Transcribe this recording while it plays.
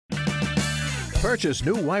Purchase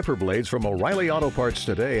new wiper blades from O'Reilly Auto Parts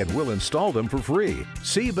today and we'll install them for free.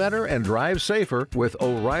 See better and drive safer with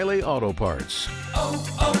O'Reilly Auto Parts.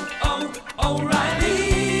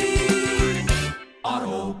 O'Reilly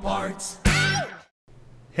Auto Parts.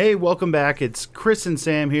 Hey, welcome back. It's Chris and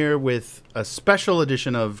Sam here with a special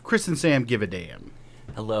edition of Chris and Sam Give a Damn.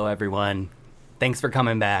 Hello, everyone. Thanks for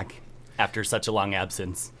coming back after such a long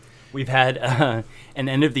absence. We've had an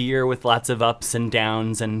end of the year with lots of ups and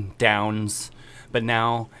downs, but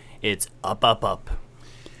now it's up.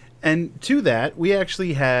 And to that, we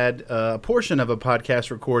actually had a portion of a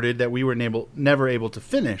podcast recorded that we were never able to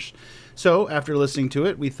finish. So after listening to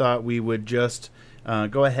it, we thought we would just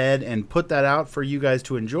go ahead and put that out for you guys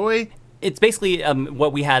to enjoy. It's basically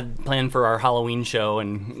what we had planned for our Halloween show,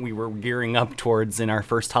 and we were gearing up towards in our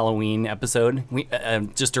first Halloween episode.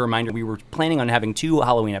 Just a reminder, we were planning on having 2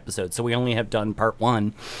 Halloween episodes, so we only have done part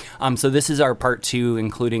 1. So this is our part 2,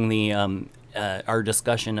 including the our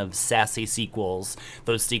discussion of sassy sequels,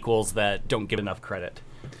 those sequels that don't get enough credit.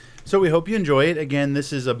 So we hope you enjoy it. Again,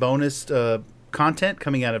 this is a bonus content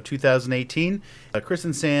coming out of 2018. Chris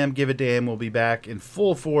and Sam Give a Damn will be back in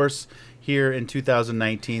full force here in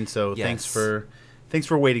 2019. So yes. thanks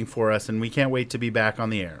for waiting for us, and we can't wait to be back on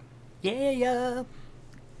the air. Yeah.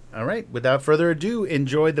 All right, without further ado,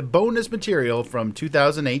 enjoy the bonus material from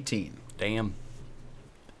 2018. Damn.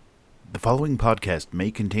 The following podcast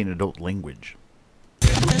may contain adult language.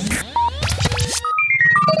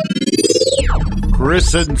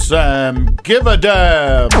 Chris and Sam Give a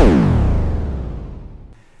Damn.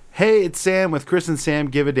 Hey, it's Sam with Chris and Sam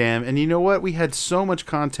Give a Damn. And you know what? We had so much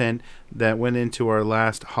content that went into our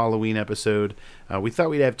last Halloween episode. We thought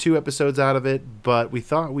we'd have 2 episodes out of it, but we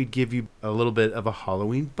thought we'd give you a little bit of a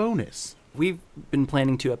Halloween bonus. We've been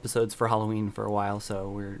planning 2 episodes for Halloween for a while,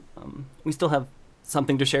 so we still have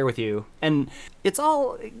something to share with you. And it's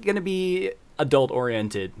all going to be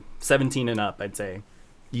adult-oriented, 17 and up, I'd say.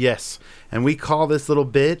 Yes, and we call this little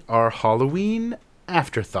bit our Halloween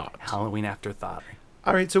Afterthought. Halloween Afterthought.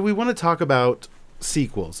 All right, so we want to talk about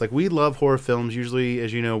sequels. Like, we love horror films. Usually,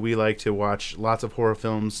 as you know, we like to watch lots of horror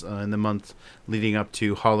films in the month leading up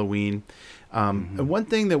to Halloween. And one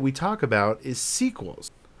thing that we talk about is sequels.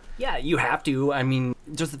 Yeah, you have to. I mean,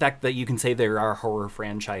 just the fact that you can say there are horror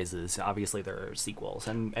franchises, obviously there are sequels,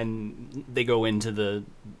 and they go into the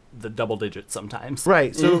double digits sometimes.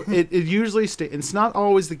 Right, so it usually it's not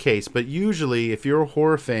always the case, but usually if you're a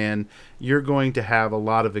horror fan, you're going to have a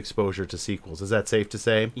lot of exposure to sequels. Is that safe to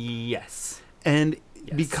say? Yes. And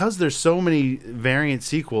because there's so many variant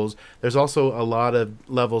sequels, there's also a lot of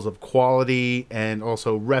levels of quality and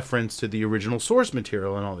also reference to the original source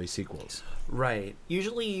material in all these sequels. Right.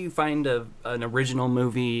 Usually you find an original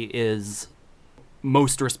movie is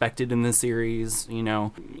most respected in the series, you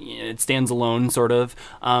know, it stands alone, sort of.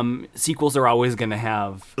 Sequels are always going to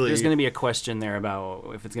have, there's going to be a question there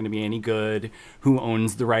about if it's going to be any good, who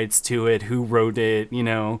owns the rights to it, who wrote it, you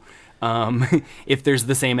know, if there's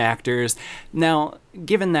the same actors. Now,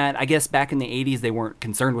 given that, I guess back in the 80s, they weren't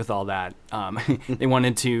concerned with all that. They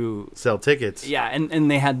wanted to sell tickets. Yeah,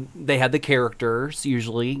 and they had the characters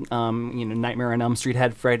usually. You know, Nightmare on Elm Street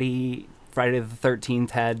had Friday the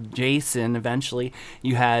 13th had Jason. Eventually,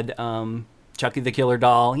 you had Chucky the Killer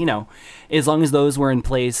Doll. You know, as long as those were in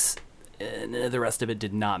place, the rest of it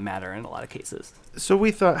did not matter in a lot of cases. So we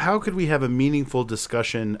thought, how could we have a meaningful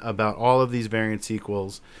discussion about all of these variant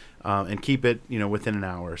sequels? And keep it, you know, within an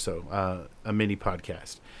hour or so, a mini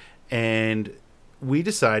podcast. And we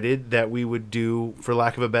decided that we would do, for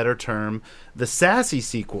lack of a better term, the sassy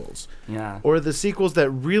sequels. Yeah. Or the sequels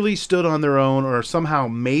that really stood on their own or somehow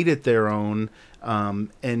made it their own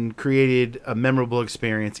and created a memorable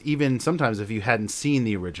experience, even sometimes if you hadn't seen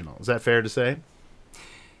the original. Is that fair to say?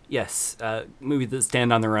 Yes. Movies that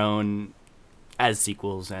stand on their own as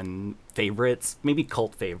sequels and favorites, maybe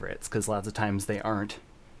cult favorites, because lots of times they aren't.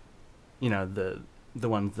 You know, the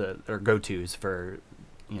ones that are go-tos for,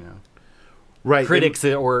 you know, right, critics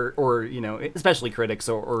or you know, especially critics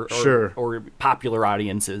or sure, or popular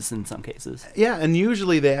audiences in some cases. Yeah, and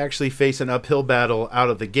usually they actually face an uphill battle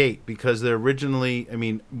out of the gate because they're originally, I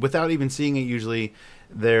mean, without even seeing it, usually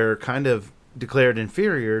they're kind of declared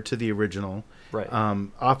inferior to the original, right,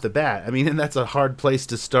 off the bat. I mean, and that's a hard place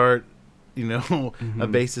to start, you know, a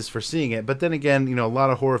basis for seeing it. But then again, you know, a lot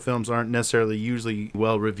of horror films aren't necessarily usually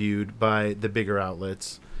well reviewed by the bigger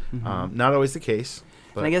outlets. Not always the case.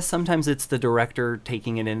 But. And I guess sometimes it's the director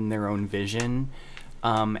taking it in their own vision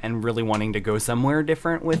and really wanting to go somewhere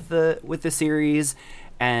different with the series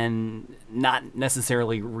and not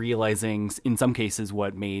necessarily realizing in some cases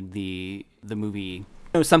what made the movie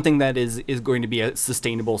something that is going to be a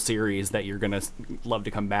sustainable series that you're going to love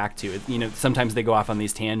to come back to. Sometimes they go off on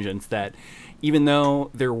these tangents that, even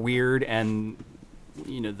though they're weird and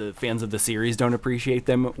the fans of the series don't appreciate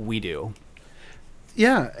them, we do.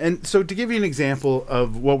 Yeah, and so to give you an example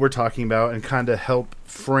of what we're talking about and kind of help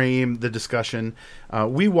frame the discussion,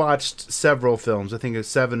 we watched several films, I think it's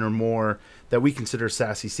 7 or more, that we consider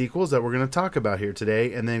sassy sequels that we're going to talk about here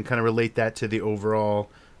today, and then kind of relate that to the overall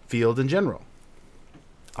field in general.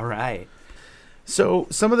 All right. So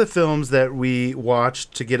some of the films that we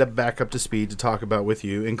watched to get back up to speed to talk about with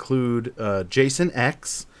you include Jason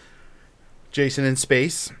X, Jason in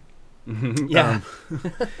Space, yeah,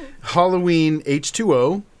 Halloween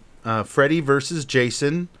H2O, Freddy vs.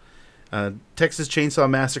 Jason, Texas Chainsaw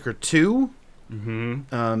Massacre 2,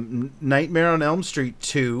 Nightmare on Elm Street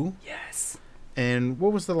 2. Yes. And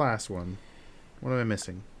what was the last one? What am I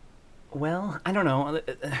missing? Well, I don't know.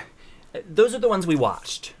 Those are the ones we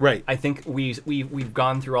watched. Right. I think we've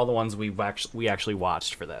gone through all the ones we actually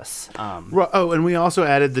watched for this. And we also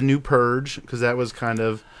added the new Purge because that was kind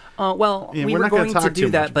of. We were going to do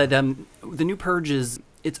that, but the new Purge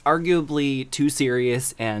it's arguably too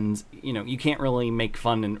serious, and you can't really make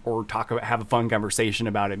fun or have a fun conversation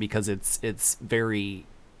about it because it's very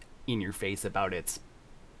in your face about its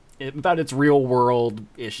real world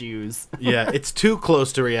issues. Yeah, it's too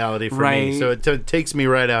close to reality for me, so it takes me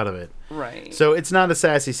right out of it. Right. So it's not a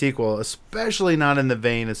sassy sequel, especially not in the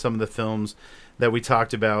vein of some of the films that we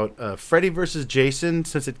talked about. Freddy vs. Jason,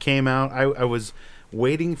 since it came out, I was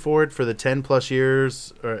waiting for it for the 10 plus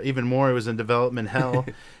years or even more. It was in development hell.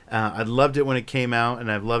 I loved it when it came out,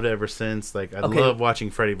 and I've loved it ever since. I love watching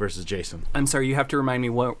Freddy vs. Jason. I'm sorry, you have to remind me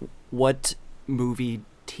what movie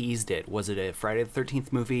teased it. Was it a Friday the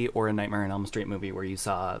 13th movie or a Nightmare on Elm Street movie where you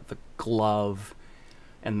saw the glove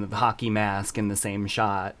and the hockey mask in the same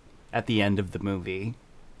shot at the end of the movie?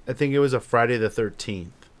 I think it was a Friday the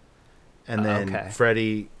 13th. And then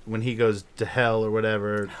Freddy, when he goes to hell or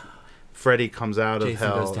whatever, Freddy comes out Jason of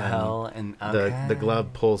hell. Goes to hell, and the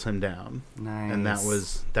glove pulls him down. Nice. And that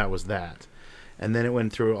was that. And then it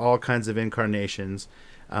went through all kinds of incarnations.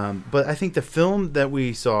 But I think the film that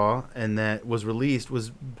we saw and that was released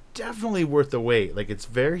was definitely worth the wait. It's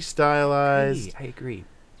very stylized. I agree.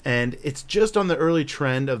 And it's just on the early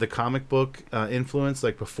trend of the comic book influence,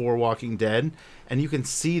 before Walking Dead. And you can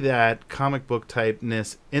see that comic book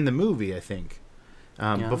typeness in the movie, I think.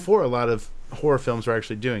 Before a lot of horror films were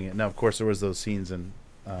actually doing it. Now, of course, there was those scenes in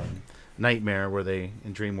Nightmare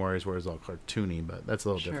in Dream Warriors where it was all cartoony, but that's a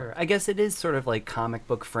little different. I guess it is sort of like comic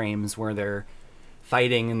book frames where they're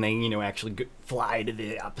fighting and they actually fly to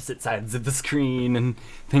the opposite sides of the screen and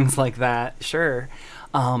things like that. Sure.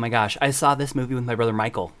 Oh my gosh, I saw this movie with my brother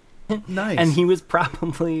Michael. Nice. And he was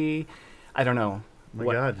probably, I don't know. Oh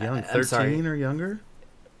my God, young, 13 or younger?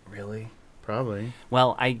 Really? Probably.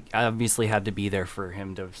 Well, I obviously had to be there for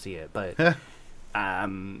him to see it, but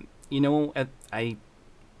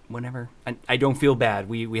whenever I don't feel bad.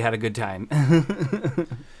 We had a good time.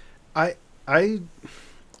 I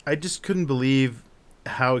just couldn't believe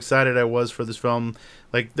how excited I was for this film.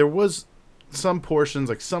 There was some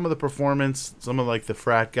portions, some of the performance, some of the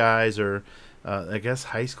frat guys or I guess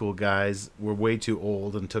high school guys were way too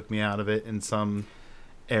old and took me out of it in some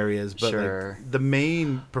areas. But sure. The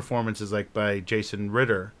main performances by Jason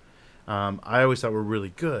Ritter, I always thought were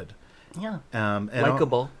really good. Yeah. And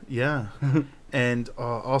likable. Yeah. And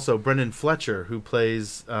also Brendan Fletcher, who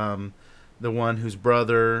plays the one whose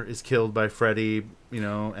brother is killed by Freddy,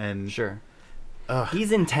 and sure.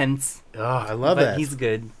 He's intense. I love but that. He's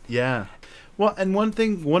good. Yeah. Well, and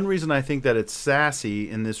one reason I think that it's sassy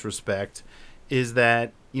in this respect is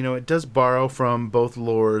that, it does borrow from both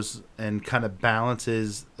lores and kind of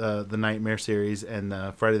balances the Nightmare series and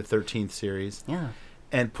the Friday the 13th series. Yeah.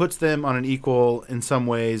 And puts them on an equal in some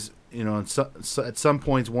ways. At some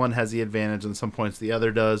points one has the advantage and some points the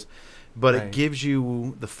other does. But right. It gives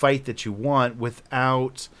you the fight that you want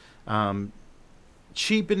without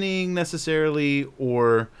cheapening necessarily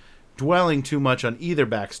or dwelling too much on either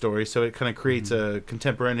backstory. So it kind of creates a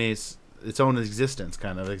contemporaneous, its own existence,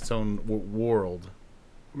 kind of its own world.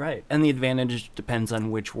 Right. And the advantage depends on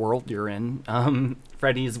which world you're in.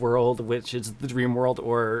 Freddy's world, which is the dream world,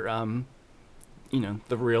 or,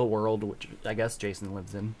 the real world, which I guess Jason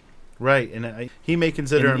lives in. Right. And he may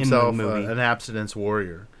consider in himself an abstinence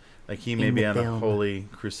warrior. He may be on a holy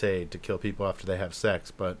crusade to kill people after they have sex,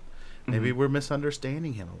 but maybe we're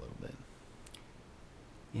misunderstanding him a little bit.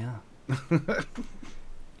 Yeah.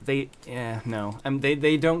 They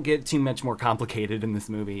don't get too much more complicated in this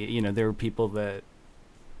movie. There are people that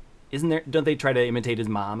don't they try to imitate his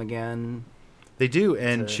mom again? They do,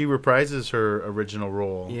 and to- she reprises her original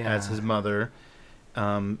role as his mother.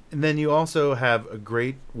 And then you also have a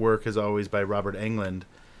great work, as always, by Robert Englund,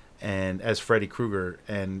 and as Freddy Krueger,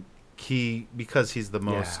 and because he's the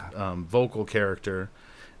most vocal character,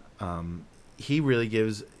 he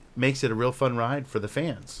really makes it a real fun ride for the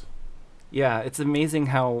fans. Yeah, it's amazing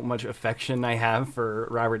how much affection I have for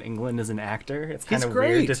Robert Englund as an actor. It's kind He's of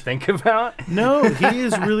weird great. to think about. No, he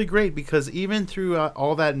is really great, because even through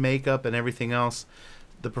all that makeup and everything else,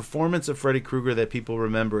 the performance of Freddy Krueger that people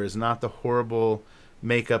remember is not the horrible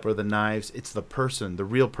makeup or the knives. It's the person, the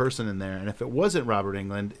real person in there. And if it wasn't Robert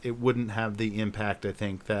Englund, it wouldn't have the impact, I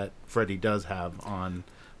think, that Freddy does have on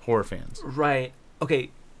horror fans. Right. Okay,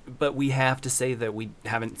 but we have to say that we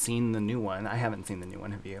haven't seen the new one. I haven't seen the new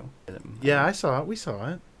one. Have you? Yeah, I saw it. We saw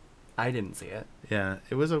it. I didn't see it. Yeah,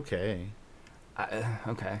 it was okay.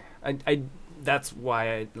 Okay. I that's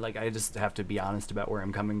why I just have to be honest about where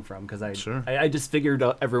I'm coming from, because Sure. I just figured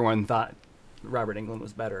everyone thought Robert Englund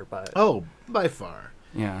was better, but Oh, by far.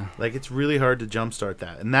 yeah. Like, it's really hard to jumpstart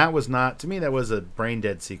that. And that was not, to me, that was a brain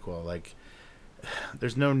dead sequel. Like,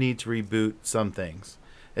 there's no need to reboot some things,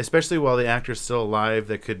 especially while the actor's still alive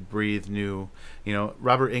that could breathe new. You know,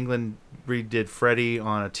 Robert Englund redid Freddy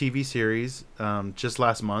on a TV series just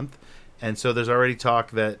last month. And so there's already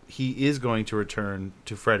talk that he is going to return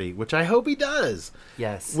to Freddy, which I hope he does.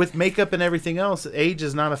 Yes. With makeup and everything else, age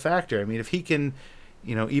is not a factor. I mean, if he can,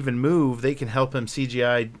 even move, they can help him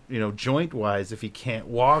CGI, joint-wise if he can't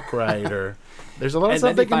walk right, or there's a lot of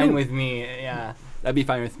stuff they that'd be can fine do. with me. Yeah, that'd be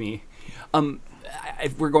fine with me.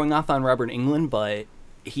 We're going off on Robert Englund, but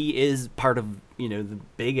he is part of the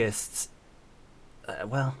biggest.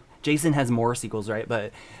 Jason has more sequels, right?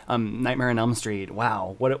 But Nightmare on Elm Street.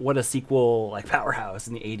 Wow, what a sequel powerhouse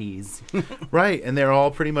in the '80s. Right, and they're all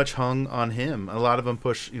pretty much hung on him. A lot of them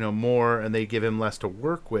push more, and they give him less to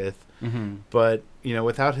work with. Mm-hmm. But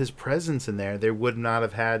without his presence in there, they would not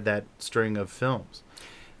have had that string of films.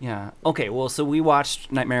 Yeah. Okay. Well, so we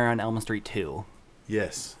watched Nightmare on Elm Street 2.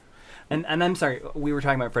 Yes. And I'm sorry, we were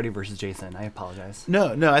talking about Freddy versus Jason. I apologize.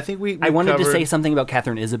 No, I think we I wanted to covered- say something about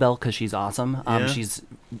Catherine Isabel because she's awesome. Yeah. She's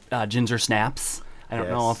Ginger Snaps. I don't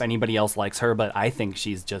know Yes. if anybody else likes her, but I think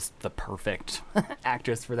she's just the perfect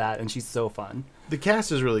actress for that, and she's so fun. The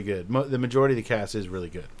cast is really good. The majority of the cast is really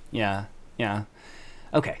good. Yeah.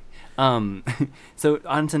 Okay. So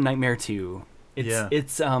on to Nightmare 2.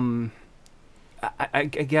 It's I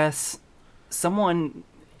guess someone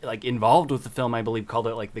involved with the film, I believe, called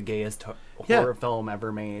it the gayest horror film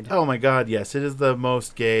ever made. Oh my God, yes, it is the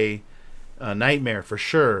most gay nightmare for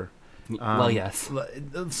sure. Well, yes.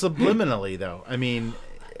 Subliminally, though. I mean,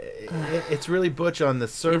 it's really butch on the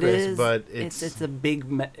surface, but it's a big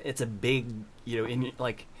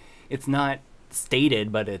it's not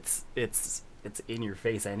stated, but it's in your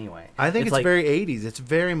face anyway. I think it's very 80s. It's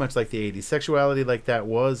very much like the 80s. Sexuality like that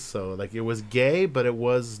was so it was gay, but it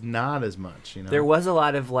was not as much. There was a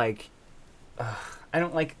lot of I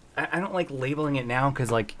don't like labeling it now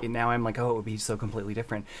because now I'm oh, it would be so completely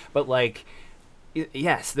different. But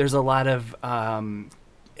yes, there's a lot of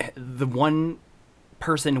the one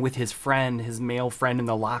person with his male friend in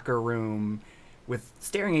the locker room with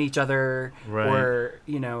staring at each other, right. or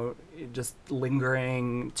just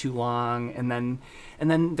lingering too long, and then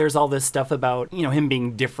there's all this stuff about him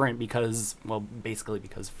being different because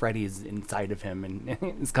Freddy's inside of him and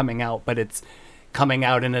is coming out, but it's coming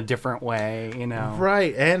out in a different way,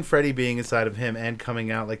 right, and Freddy being inside of him and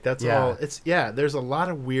coming out that's all. There's a lot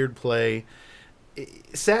of weird play.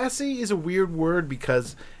 Sassy is a weird word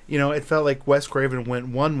because it felt like Wes Craven went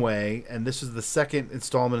one way, and this is the second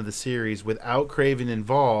installment of the series without Craven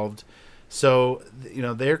involved. So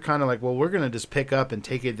they're kind of well, we're going to just pick up and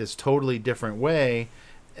take it this totally different way,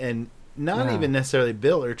 and not even necessarily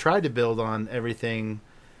build or try to build on everything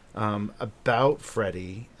about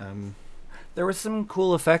Freddy. There was some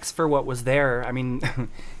cool effects for what was there. I mean,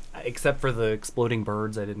 except for the exploding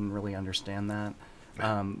birds, I didn't really understand that.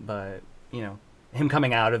 But him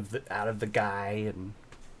coming out of the guy and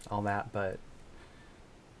all that, but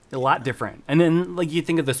a lot different. And then you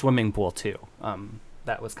think of the swimming pool too.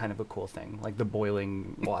 That was kind of a cool thing, the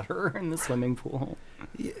boiling water in the swimming pool.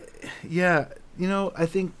 Yeah, I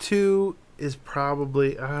think 2 is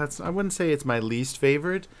probably I wouldn't say it's my least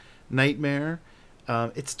favorite Nightmare.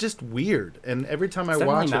 It's just weird, and every time I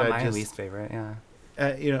watch it, my least favorite. Yeah.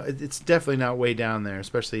 It's definitely not way down there,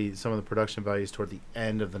 especially some of the production values toward the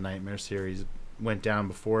end of the Nightmare series went down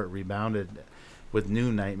before it rebounded with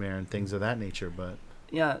new Nightmare and things of that nature. But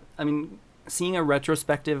yeah, I mean, seeing a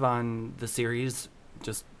retrospective on the series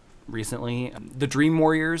just recently, the Dream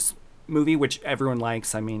Warriors movie, which everyone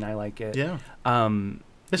likes. I mean, I like it. yeah,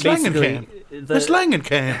 Miss basically, Langenkamp. Miss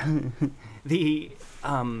Langenkamp. the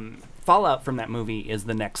fallout from that movie is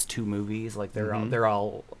the next two movies. Like they're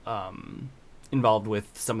all involved with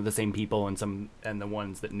some of the same people and the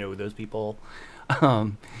ones that know those people.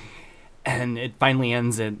 And it finally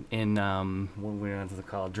ends in what is it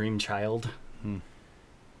called? Dream Child.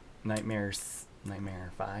 Nightmare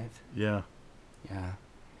 5. Yeah. Yeah.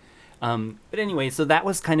 But anyway, so that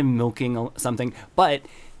was kind of milking something. But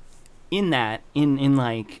in that, in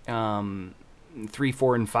like 3,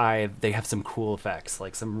 4, and 5, they have some cool effects,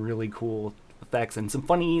 like some really cool effects and some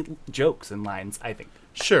funny jokes and lines, I think.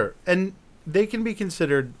 Sure. And they can be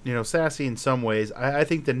considered, sassy in some ways. I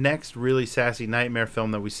think the next really sassy Nightmare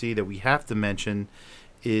film that we see that we have to mention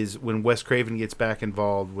is when Wes Craven gets back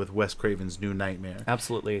involved with Wes Craven's New Nightmare.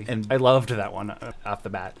 Absolutely. And I loved that one off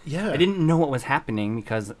the bat. Yeah. I didn't know what was happening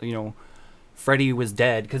because, Freddy was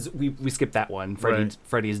dead, because we skipped that one.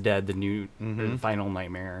 Freddy's dead, the new the final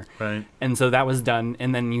Nightmare. Right. And so that was done.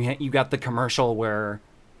 And then you got the commercial where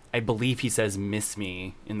I believe he says "miss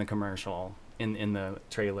me" in the commercial, in the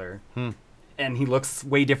trailer. And he looks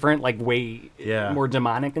way different, like way more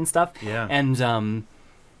demonic and stuff. Yeah. And so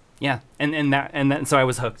I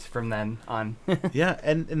was hooked from then on. Yeah,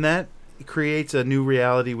 and that creates a new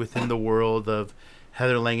reality within the world of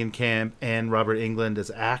Heather Langenkamp and Robert Englund as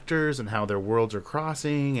actors and how their worlds are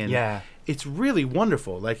crossing, and it's really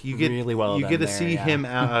wonderful. Like you get really well you done get to there, see him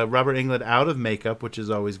Robert Englund out of makeup, which is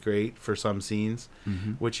always great for some scenes,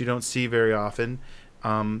 which you don't see very often.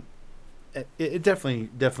 It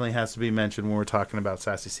definitely has to be mentioned when we're talking about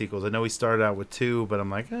sassy sequels. I know we started out with 2, but I'm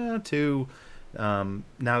like 2,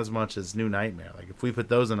 not as much as New Nightmare. Like if we put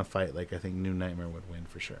those in a fight, like I think New Nightmare would win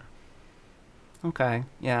for sure. Okay,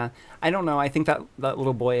 yeah. I don't know. I think that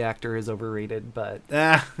little boy actor is overrated, but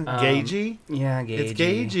Gagey? Yeah, Gagey. It's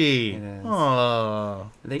Gagey. It is. Oh,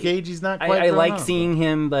 Gagey's not quite. I like up. seeing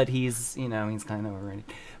him, but he's he's kind of overrated.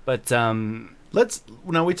 But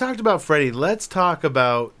Now we talked about Freddy. Let's talk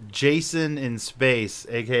about Jason in Space,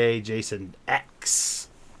 aka Jason X.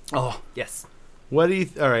 Oh yes. What do you?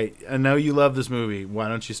 All right, I know you love this movie. Why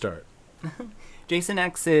don't you start? Jason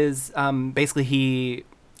X is basically he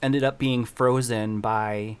ended up being frozen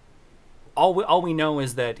by. All we know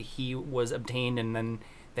is that he was obtained, and then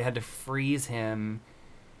they had to freeze him.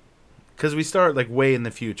 Because we start like way in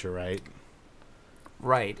the future, right?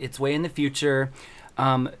 Right. It's way in the future.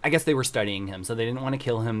 I guess they were studying him, so they didn't want to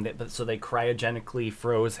kill him, so they cryogenically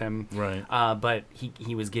froze him. Right. But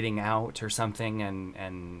he was getting out or something,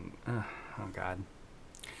 and oh god,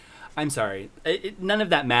 I'm sorry. None of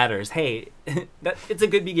that matters. Hey, it's a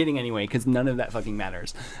good beginning anyway, because none of that fucking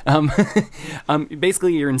matters.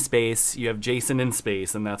 Basically, you're in space. You have Jason in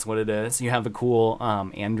space, and that's what it is. You have a cool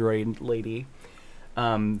android lady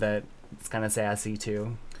that's kind of sassy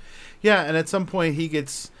too. Yeah, and at some point he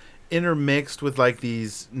gets intermixed with like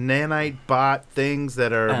these nanite bot things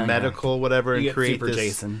that are medical, whatever, and create Super this.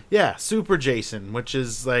 Jason. Yeah, Super Jason, which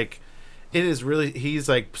is like, it is really, he's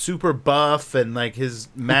like super buff, and like his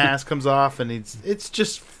mask comes off, and it's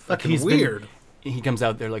just fucking weird. He comes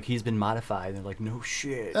out there like he's been modified. They're like, no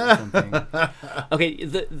shit, or something. Okay,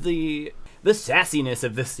 the sassiness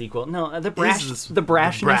of this sequel. No, the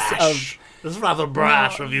brashness of. This is rather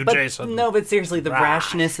brash of you, Jason. No, but seriously, the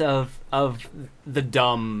brashness of the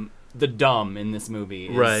dumb in this movie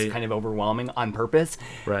is kind of overwhelming on purpose.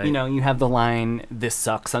 Right. You have the line, "This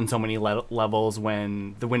sucks" on so many levels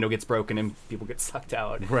when the window gets broken and people get sucked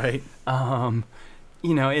out. Right.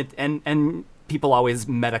 It and people always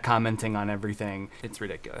meta commenting on everything. It's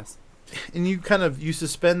ridiculous. And you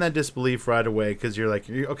suspend that disbelief right away because you're like,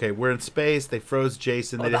 okay, we're in space. They froze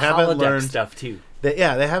Jason. They haven't learned stuff too. They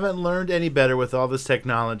haven't learned any better with all this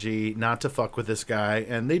technology not to fuck with this guy,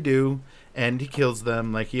 and they do, and he kills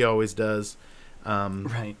them like he always does.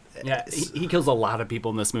 Right. Yeah, he kills a lot of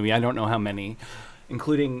people in this movie. I don't know how many,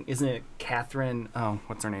 including, isn't it Katherine? Oh,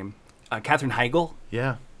 what's her name? Katherine Heigl.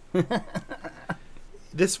 Yeah.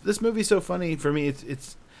 This movie's so funny for me.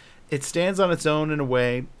 It stands on its own in a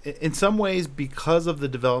way. In some ways, because of the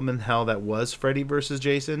development hell that was Freddy versus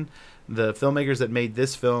Jason, the filmmakers that made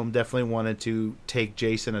this film definitely wanted to take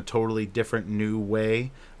Jason a totally different new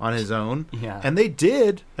way on his own. Yeah. And they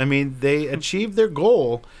did. I mean, they achieved their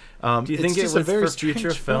goal. Do you think it was for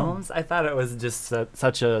future films? I thought it was just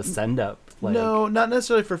such a send-up. No, not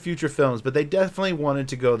necessarily for future films, but they definitely wanted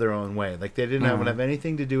to go their own way. Like, they didn't have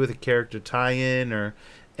anything to do with a character tie-in or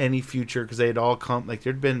any future, because they had all come, like,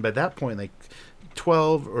 there'd been by that point like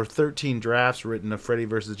 12 or 13 drafts written of Freddy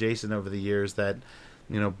versus Jason over the years that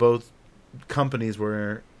both companies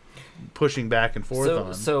were pushing back and forth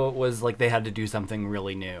on. So it was like they had to do something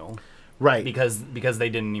really new. Right. Because they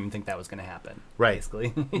didn't even think that was going to happen. Right.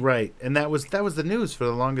 Basically. Right. And that was the news for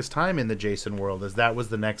the longest time in the Jason world, is that was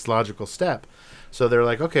the next logical step. So they're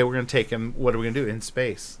like, okay, we're going to take him. What are we going to do? In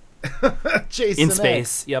space. Jason in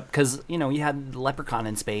space. Yep. Because, you had Leprechaun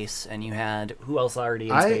in space, and you had, who else already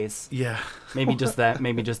in space? Yeah. Maybe just that.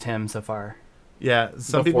 Maybe just him so far. Yeah.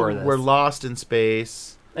 Some people were lost in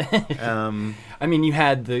space. I mean, you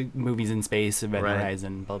had the movies in space, Event Right.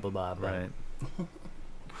 Horizon, blah, blah, blah. But Right.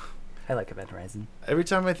 I like Event Horizon. Every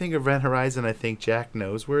time I think of Event Horizon, I think Jack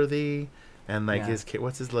Noseworthy and like Yeah. his kid.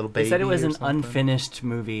 What's his little baby? They said it was or an something? unfinished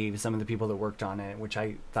movie. Some of the people that worked on it, which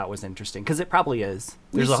I thought was interesting, because it probably is.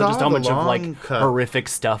 We There's saw just a the bunch of long cut. horrific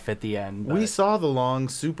stuff at the end. We but- saw the long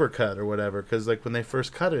super cut or whatever, because like when they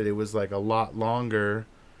first cut it, it was like a lot longer,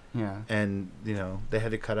 Yeah. and they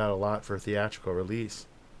had to cut out a lot for theatrical release.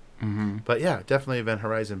 Mm-hmm. But yeah, definitely Event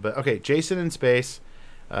Horizon. But okay, Jason in space,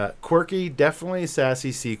 quirky, definitely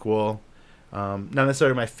sassy sequel. Not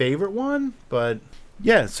necessarily my favorite one, but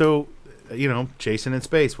yeah. So Jason in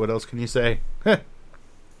space. What else can you say?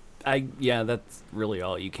 Yeah, that's really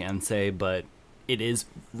all you can say, but it is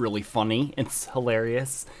really funny. It's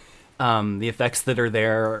hilarious. The effects that are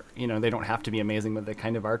there, they don't have to be amazing, but they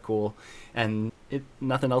kind of are cool. And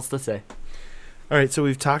nothing else to say. All right, so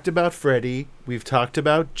we've talked about Freddy. We've talked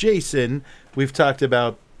about Jason. We've talked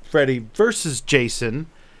about Freddy versus Jason.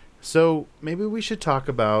 So maybe we should talk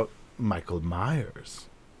about Michael Myers.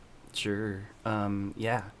 Sure.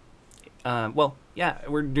 Yeah. Well, yeah,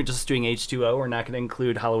 we're just doing H2O. We're not going to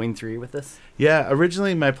include Halloween 3 with this. Yeah,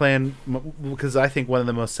 originally my plan, because I think one of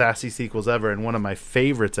the most sassy sequels ever and one of my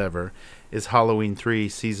favorites ever is Halloween 3,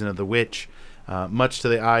 Season of the Witch, much to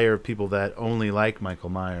the ire of people that only like Michael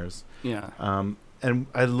Myers. Yeah. And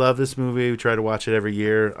I love this movie. We try to watch it every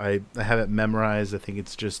year. I have it memorized. I think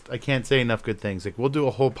it's just, I can't say enough good things. Like, we'll do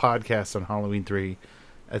a whole podcast on Halloween 3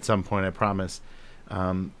 at some point, I promise.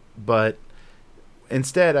 But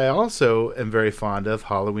instead, I also am very fond of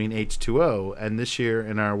Halloween H2O. And this year,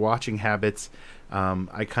 in our watching habits,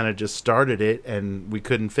 I kind of just started it and we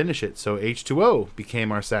couldn't finish it. So H2O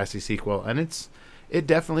became our sassy sequel. And it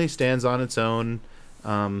definitely stands on its own.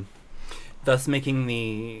 Thus making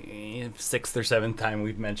the 6th or 7th time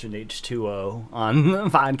we've mentioned H2O on the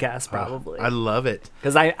podcast, probably. I love it.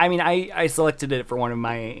 Because I selected it for one of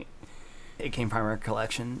my It Came From Our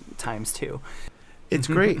Collection times, too. It's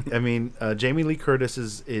great. I mean, Jamie Lee Curtis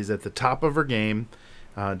is at the top of her game.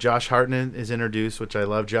 Josh Hartnett is introduced, which I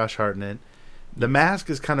love Josh Hartnett. The mask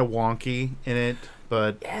is kind of wonky in it,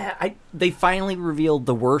 but... Yeah, they finally revealed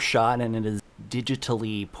the worst shot, and it is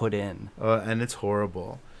digitally put in. and it's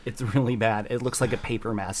horrible. It's really bad. It looks like a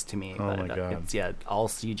paper mask to me. Oh but, my God. It's, all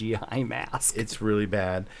CGI mask. It's really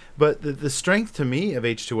bad. But the strength to me of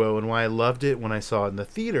H2O and why I loved it when I saw it in the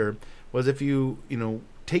theater was if you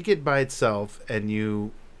take it by itself and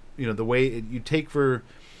the way you take for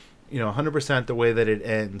 100% the way that it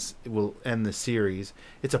ends, it will end the series.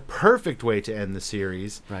 It's a perfect way to end the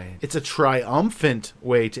series. Right. It's a triumphant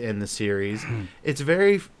way to end the series. It's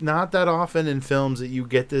very not that often in films that you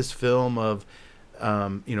get this film of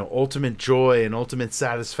ultimate joy and ultimate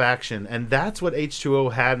satisfaction, and that's what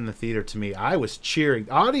H2O had in the theater to me. I was cheering.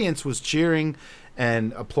 The audience was cheering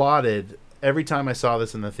and applauded every time I saw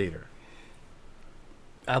this in the theater.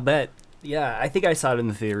 I'll bet. Yeah, I think I saw it in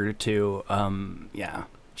the theater too.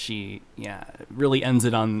 She really ends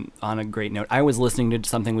it on a great note. I was listening to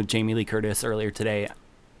something with Jamie Lee Curtis earlier today,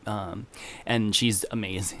 and she's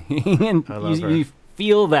amazing. And I love her. You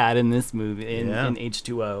feel that in this movie in Yeah.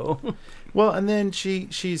 H2O. Well, and then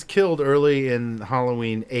she's killed early in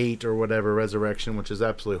Halloween 8 or whatever, Resurrection, which is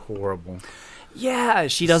absolutely horrible. Yeah,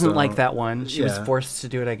 she doesn't So, like that one. She was yeah. forced to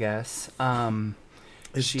do it, I guess.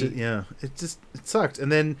 It sucked. And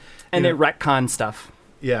then And you it know, retcon stuff.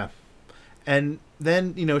 yeah. And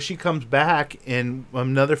then, she comes back in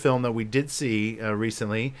another film that we did see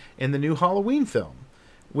recently in the new Halloween film,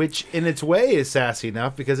 which in its way is sassy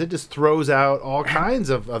enough because it just throws out all kinds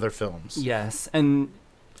of other films. Yes, and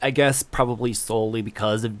I guess probably solely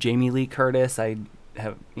because of Jamie Lee Curtis, I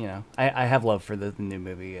have love for the new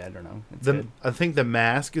movie. I don't know. It's good. I think The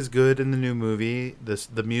Mask is good in the new movie.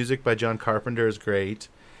 The music by John Carpenter is great.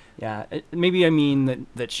 Yeah, maybe I mean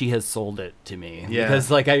that she has sold it to me. Yeah.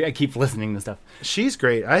 Because I keep listening to stuff. She's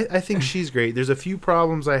great. I think she's great. There's a few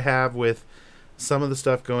problems I have with some of the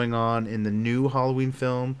stuff going on in the new Halloween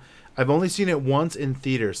film. I've only seen it once in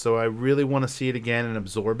theater, so I really want to see it again and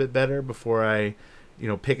absorb it better before I,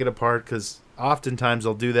 pick it apart, because oftentimes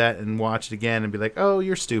I'll do that and watch it again and be like, oh,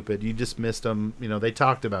 you're stupid. You just missed them. They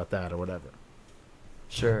talked about that or whatever.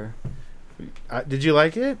 Sure. Did you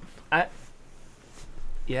like it?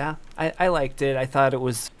 Yeah, I liked it. I thought it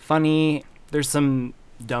was funny. There's some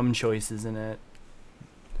dumb choices in it.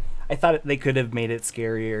 I thought they could have made it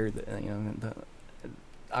scarier. The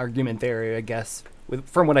argument there, I guess,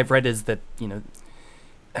 from what I've read, is that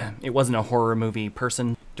it wasn't a horror movie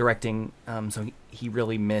person directing, so he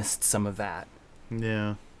really missed some of that.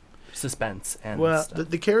 Yeah. Suspense and well, stuff.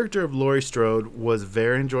 the character of Laurie Strode was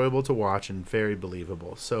very enjoyable to watch and very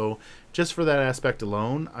believable. So just for that aspect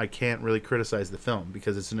alone, I can't really criticize the film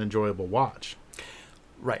because it's an enjoyable watch.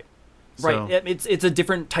 Right. So- Right. It's a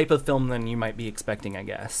different type of film than you might be expecting, I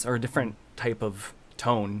guess, or a different type of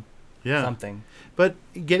tone. Yeah. Something. But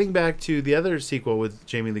getting back to the other sequel with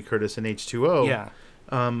Jamie Lee Curtis and H2O. Yeah.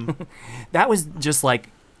 That was just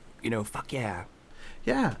like, fuck yeah.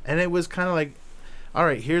 Yeah, and it was kind of like, all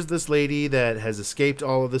right, here's this lady that has escaped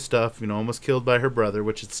all of this stuff, almost killed by her brother,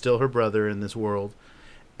 which is still her brother in this world.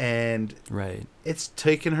 And Right. it's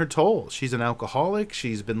taken her toll. She's an alcoholic.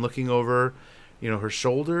 She's been looking over, her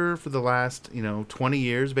shoulder for the last, 20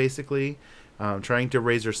 years, basically, trying to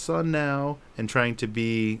raise her son now and trying to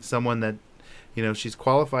be someone that, she's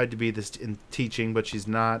qualified to be this in teaching, but she's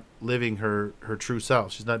not living her true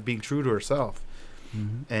self. She's not being true to herself.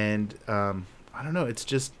 Mm-hmm. And I don't know. It's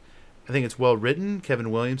just, I think it's well written. Kevin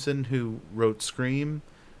Williamson, who wrote Scream,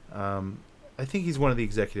 I think he's one of the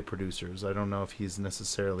executive producers. I don't know if he's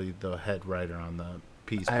necessarily the head writer on the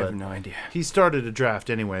piece. I but have no idea. He started a draft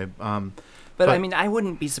anyway. But I mean, I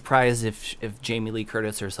wouldn't be surprised if Jamie Lee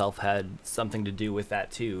Curtis herself had something to do with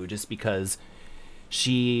that too, just because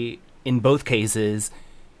she, in both cases,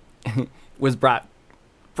 was brought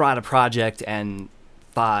a project and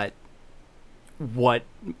thought, what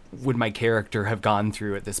would my character have gone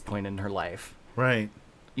through at this point in her life? Right.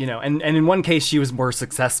 And in one case she was more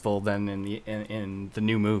successful than in the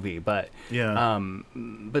new movie, but Yeah.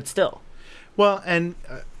 but still. Well, and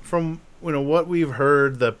from what we've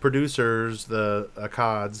heard, the producers, the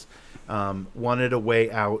Akkads, wanted a way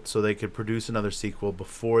out so they could produce another sequel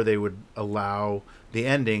before they would allow the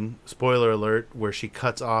ending, spoiler alert, where she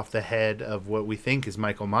cuts off the head of what we think is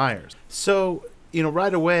Michael Myers. So,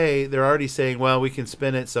 right away they're already saying, well, we can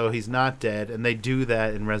spin it so he's not dead, and they do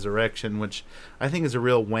that in Resurrection, which I think is a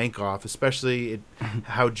real wank off, especially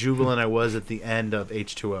how jubilant I was at the end of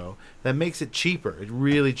H2O. That makes it cheaper. It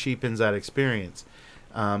really cheapens that experience.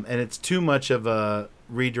 And it's too much of a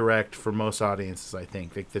redirect for most audiences, I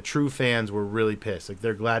think. Like, the true fans were really pissed. Like,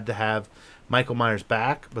 they're glad to have Michael Myers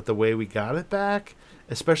back, but the way we got it back,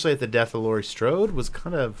 especially at the death of Laurie Strode, was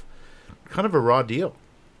kind of a raw deal.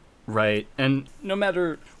 Right. And no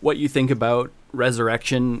matter what you think about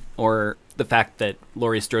Resurrection or the fact that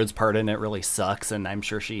Laurie Strode's part in it really sucks, and I'm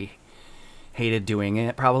sure she hated doing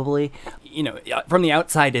it probably, from the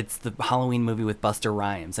outside it's the Halloween movie with Busta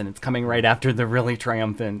Rhymes, and it's coming right after the really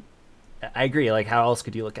triumphant. I agree. Like, how else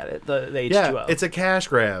could you look at it? The H2O. Yeah, it's a cash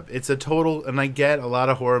grab. It's a total, and I get a lot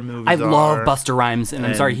of horror movies. I love Busta Rhymes, and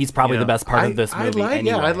I'm sorry, he's probably the best part of this movie.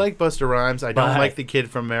 I like Busta Rhymes. I don't But- like the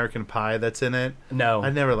kid from American Pie that's in it. No,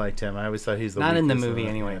 I never liked him. I always thought he's the not in the weakest of movie it,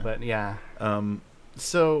 anyway. yeah. But yeah,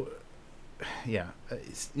 So, yeah,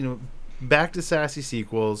 back to sassy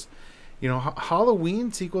sequels.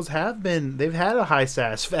 Halloween sequels they've had a high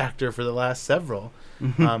sass factor for the last several.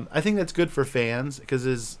 I think that's good for fans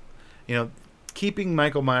because keeping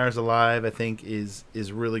Michael Myers alive, I think, is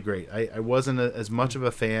really great. I wasn't as much of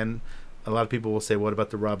a fan. A lot of people will say, what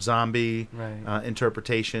about the Rob Zombie right.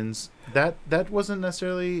 interpretations? That wasn't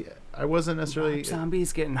necessarily... I wasn't necessarily... Rob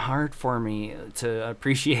Zombie's getting hard for me to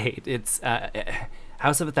appreciate. It's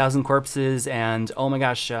House of a Thousand Corpses and, oh my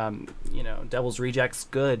gosh, Devil's Rejects,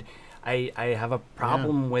 good. I have a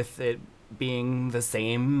problem with it being the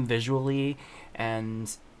same visually,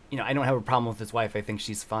 and I don't have a problem with his wife. I think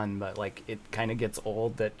she's fun, but like, it kind of gets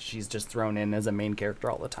old that she's just thrown in as a main character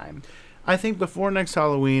all the time. I think before next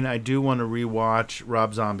Halloween, I do want to rewatch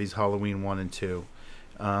Rob Zombie's Halloween 1 and 2,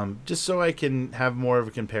 just so I can have more of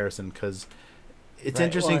a comparison, because it's Right,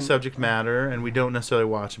 interesting well, subject matter, and we don't necessarily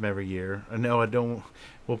watch them every year. I know I don't.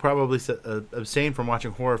 We'll probably abstain from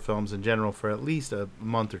watching horror films in general for at least a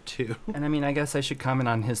month or two. And I mean, I guess I should comment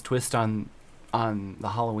on his twist on the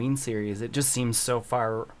Halloween series. It just seems so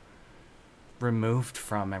far removed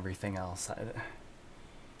from everything else.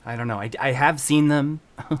 I don't know. I have seen them.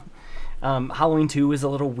 Halloween 2 was a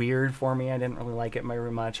little weird for me. I didn't really like it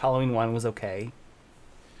very much. Halloween 1 was okay.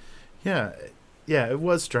 Yeah, it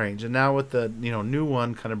was strange. And now with the new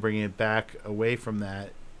one kind of bringing it back away from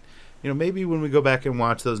that, maybe when we go back and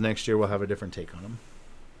watch those next year, we'll have a different take on them.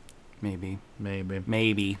 Maybe.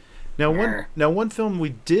 Now one film we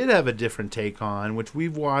did have a different take on, which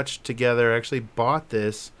we've watched together. Actually bought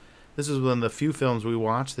this this is one of the few films we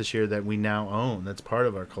watched this year that we now own. That's part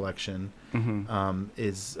of our collection.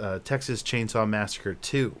 Is Texas Chainsaw Massacre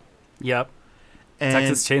 2. Yep. And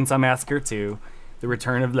Texas Chainsaw Massacre 2. The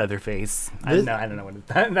Return of Leatherface. I don't know what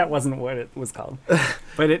that wasn't what it was called,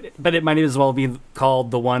 but it might as well be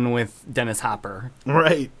called the one with Dennis Hopper.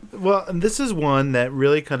 Right. Well, and this is one that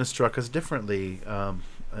really kind of struck us differently.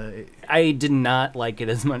 I did not like it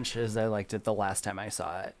as much as I liked it the last time I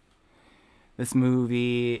saw it. This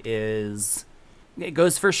movie it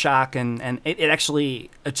goes for shock and it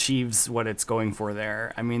actually achieves what it's going for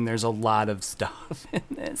there. I mean, there's a lot of stuff in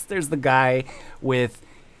this. There's the guy with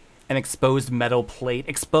an exposed metal plate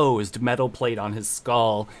on his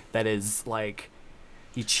skull that is like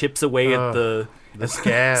he chips away at the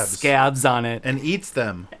scabs on it and eats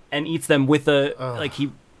them with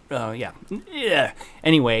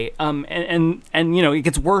anyway, and you know, it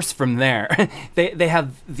gets worse from there. they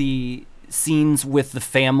have the scenes with the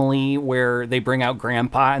family where they bring out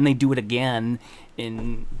grandpa, and they do it again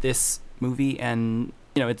in this movie, and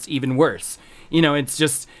you know, it's even worse. You know, it's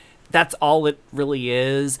just that's all it really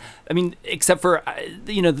is. I mean, except for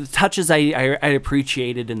you know, the touches I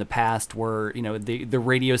appreciated in the past were, you know, the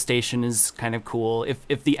radio station is kind of cool.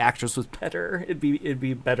 If the actress was better, it'd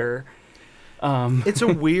be better. It's a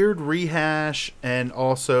weird rehash, and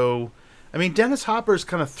also, I mean, Dennis Hopper's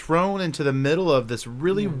kind of thrown into the middle of this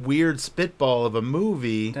really weird spitball of a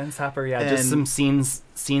movie. Dennis Hopper, just some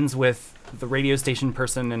scenes with the radio station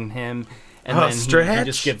person and him. And then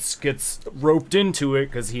he just gets roped into it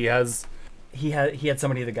because he had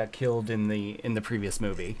somebody that got killed in the previous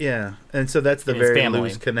movie. Yeah, and so that's the very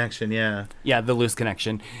loose connection. Yeah, the loose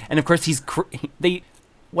connection, and of course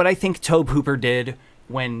what I think Tobe Hooper did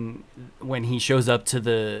when he shows up to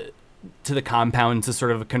the compound to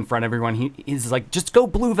sort of confront everyone. He's like, just go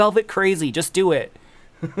Blue Velvet crazy, just do it.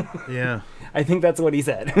 Yeah, I think that's what he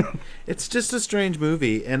said. It's just a strange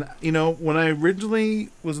movie, and you know, when I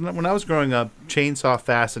was growing up, Chainsaw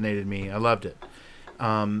fascinated me. I loved it.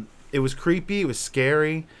 It was creepy. It was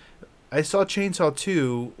scary. I saw Chainsaw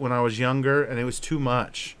 2 when I was younger, and it was too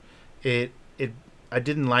much. I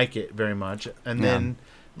didn't like it very much, and then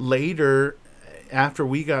later, after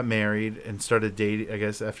we got married and started dating, I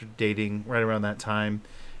guess after dating right around that time,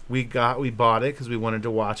 we bought it because we wanted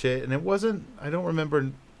to watch it, and it wasn't. I don't remember,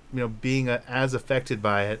 you know, being as affected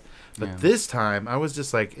by it. But this time, I was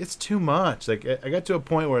just like, it's too much. Like, I got to a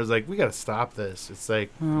point where I was like, we got to stop this. It's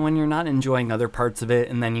like when you're not enjoying other parts of it,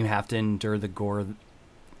 and then you have to endure the gore,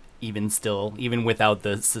 even without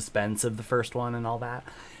the suspense of the first one and all that,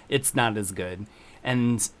 it's not as good.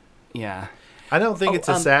 And yeah, I don't think it's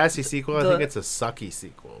a sassy sequel. I think it's a sucky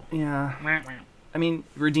sequel. Yeah. I mean,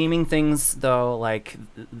 redeeming things, though, like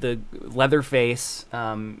the Leatherface,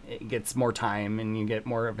 it gets more time, and you get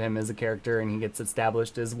more of him as a character, and he gets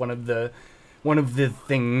established as one of the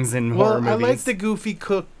things in horror movies. I like the goofy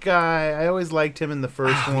cook guy. I always liked him in the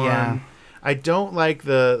first one. Yeah. I don't like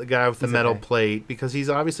the guy with the metal plate, because he's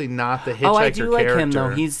obviously not the hitchhiker character. Oh, I do like him, though.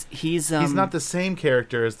 He's not the same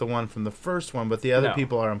character as the one from the first one, but the other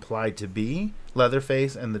people are implied to be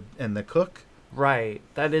Leatherface and the cook. Right.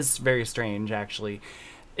 That is very strange, actually.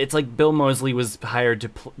 It's like Bill Moseley was hired to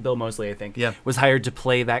Bill Moseley, I think. Yeah. Was hired to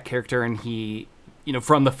play that character, and he, you know,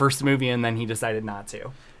 from the first movie, and then he decided not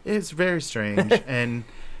to. It's very strange, and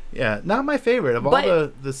yeah, not my favorite of all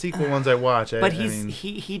the sequel ones I watch. But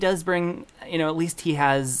he does bring, you know, at least he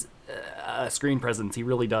has a screen presence. He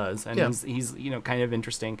really does, and he's you know, kind of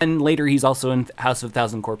interesting. And later, he's also in House of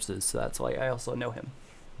 1,000 Corpses, so that's why I also know him.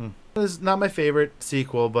 It's not my favorite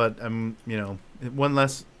sequel, but you know, one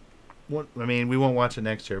less. I mean, we won't watch it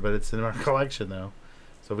next year, but it's in our collection though.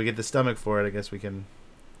 So if we get the stomach for it, I guess we can.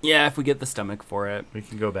 Yeah, if we get the stomach for it, we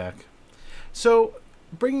can go back. So,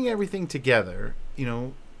 bringing everything together, you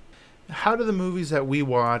know, how do the movies that we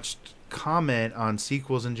watched comment on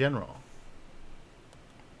sequels in general?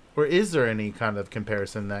 Or is there any kind of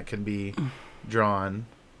comparison that can be drawn?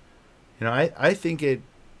 You know, I think it.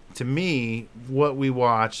 To me, what we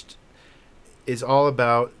watched is all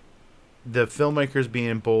about the filmmakers being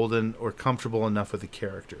emboldened or comfortable enough with the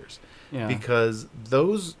characters. Yeah. Because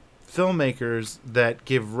those filmmakers that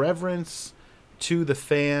give reverence to the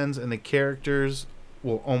fans and the characters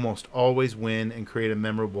will almost always win and create a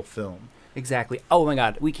memorable film. Exactly. Oh my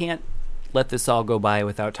God, we can't let this all go by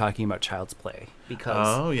without talking about Child's Play,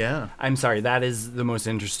 because I'm sorry, that is the most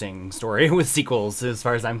interesting story with sequels as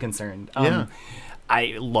far as I'm concerned.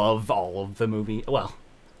 I love all of the movie. Well,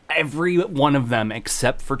 every one of them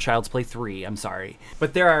except for Child's Play 3. I'm sorry.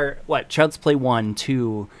 But there are, Child's Play 1,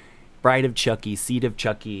 2, Bride of Chucky, Seed of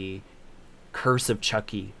Chucky, Curse of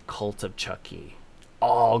Chucky, Cult of Chucky.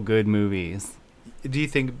 All good movies. Do you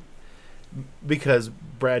think Because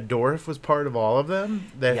Brad Dourif was part of all of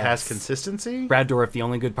them that has Yes. consistency. Brad Dourif, the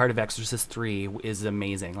only good part of Exorcist 3 is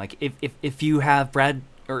amazing. Like if you have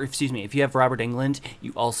if you have Robert Englund,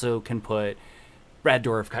 you also can put Brad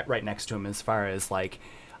Dourif right next to him as far as like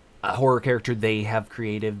a horror character they have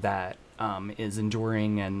created that is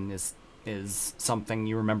enduring and is something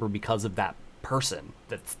you remember because of that person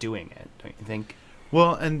that's doing it, don't you think?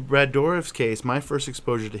 Well, in Brad Dourif's case, my first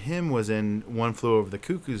exposure to him was in One Flew Over the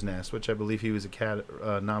Cuckoo's Nest, which I believe he was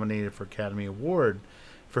nominated for Academy Award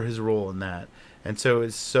for his role in that. And so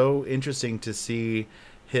it's so interesting to see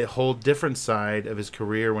his whole different side of his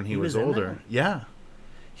career when he was in older. that? Yeah.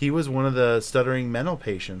 He was one of the stuttering mental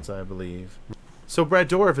patients, I believe. So Brad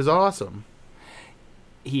Dourif is awesome.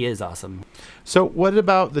 He is awesome. So what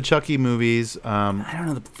about the Chucky movies? I don't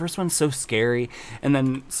know, the first one's so scary, and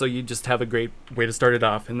then so you just have a great way to start it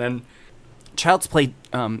off, and then Child's Play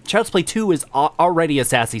 2 is already a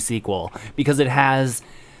sassy sequel because it has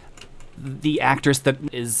the actress that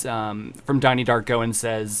is from Donnie Darko and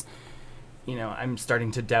says, you know, I'm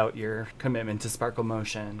starting to doubt your commitment to Sparkle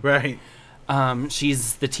Motion. Right.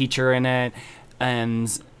 She's the teacher in it,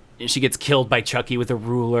 and she gets killed by Chucky with a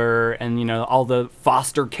ruler, and you know all the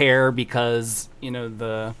foster care because you know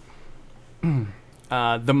the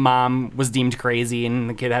mom was deemed crazy and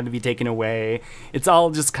the kid had to be taken away. It's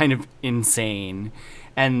all just kind of insane.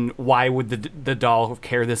 And why would the doll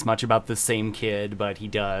care this much about the same kid? But he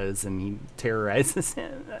does, and he terrorizes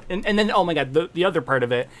him. And then, oh my God, the other part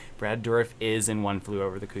of it, Brad Dourif is in One Flew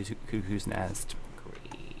Over the Cuckoo's Nest.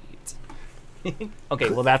 Great.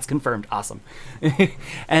 Okay, well that's confirmed. Awesome.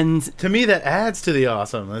 And To me, that adds to the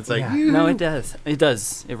awesome. It's like, yeah, no, it does. It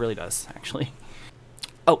does. It really does, actually.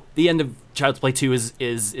 Oh, the end of Child's Play 2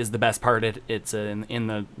 is the best part. It's in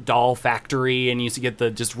the doll factory, and you used to get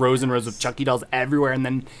the just rows and rows of Chucky dolls everywhere, and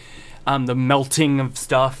then the melting of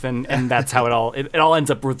stuff, and that's how it all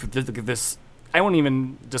ends up with this. I won't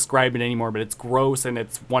even describe it anymore, but it's gross and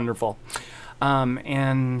it's wonderful.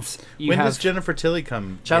 And when does Jennifer Tilly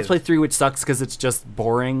come? Child's Play 3, which sucks because it's just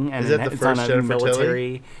boring, and Is that the it's first on a Jennifer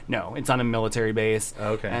military. Tilly? No, it's on a military base.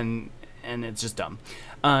 Okay. And it's just dumb.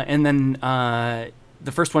 And then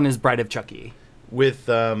the first one is Bride of Chucky. With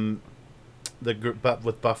with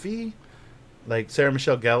Buffy, like Sarah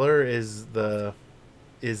Michelle Gellar is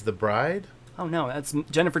the bride. Oh no, that's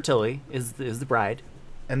Jennifer Tilly is the bride.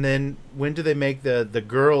 And then when do they make the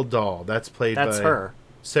girl doll? That's played That's by her.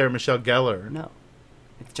 Sarah Michelle Gellar. No,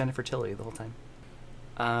 it's Jennifer Tilly the whole time.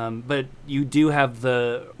 But you do have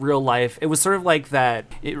the real life. It was sort of like that.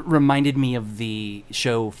 It reminded me of the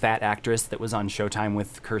show Fat Actress that was on Showtime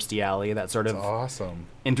with Kirstie Alley. That sort of That's awesome.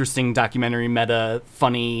 interesting documentary, meta,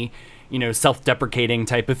 funny, self-deprecating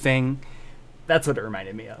type of thing. That's what it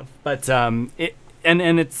reminded me of. But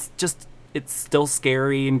it's still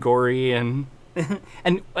scary and gory and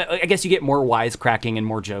and I guess you get more wisecracking and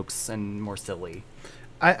more jokes and more silly.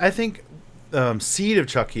 I think Seed of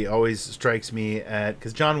Chucky always strikes me at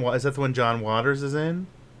because is that the one John Waters is in?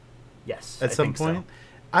 Yes, At I some think point. so.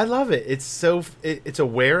 I love it. It's it's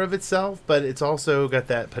aware of itself, but it's also got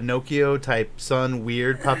that Pinocchio type son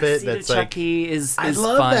weird puppet Seed that's of like Chucky is I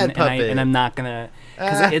love fun, that puppet. and I'm not gonna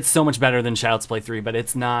because it's so much better than Child's Play 3, but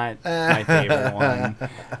it's not my favorite one.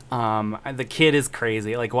 The kid is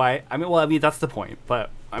crazy. Like why? I mean, that's the point.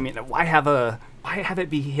 But I mean, why have it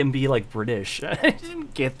be him be like British? I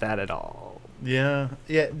didn't get that at all. Yeah.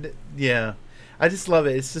 I just love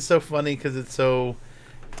it. It's just so funny because it's so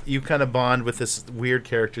you kind of bond with this weird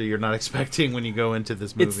character you're not expecting when you go into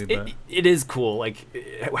this movie. It is cool. Like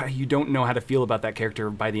you don't know how to feel about that character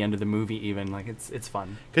by the end of the movie. Even like it's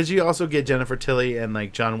fun because you also get Jennifer Tilly and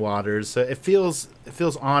like John Waters, so it feels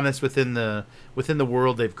honest within the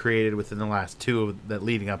world they've created within the last two that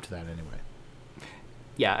leading up to that anyway.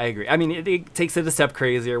 Yeah, I agree. I mean, it takes it a step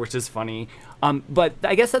crazier, which is funny. But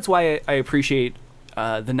I guess that's why I appreciate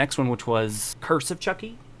the next one, which was Curse of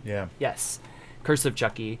Chucky. Yeah. Yes, Curse of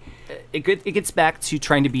Chucky. It gets back to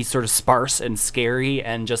trying to be sort of sparse and scary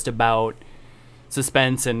and just about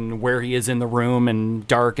suspense and where he is in the room and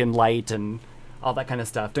dark and light and all that kind of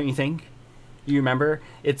stuff. Don't you think? You remember?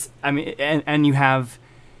 And you have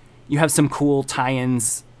some cool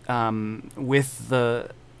tie-ins with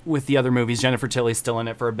the other movies. Jennifer Tilly's still in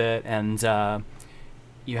it for a bit, and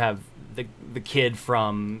you have the kid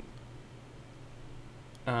from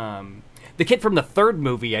the third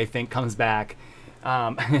movie, I think, comes back.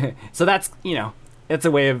 So that's it's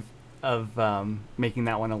a way of making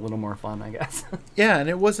that one a little more fun, I guess. Yeah, and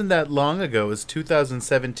it wasn't that long ago. It was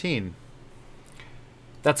 2017.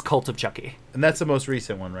 That's Cult of Chucky. And that's the most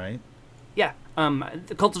recent one, right? Yeah.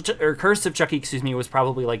 The Curse of Chucky, was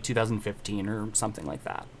probably like 2015 or something like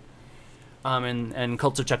that. And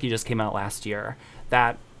Cult of Chucky just came out last year.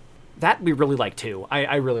 That we really like too.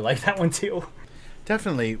 I really like that one too.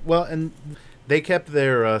 Definitely. Well, and they kept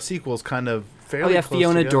their sequels kind of fairly close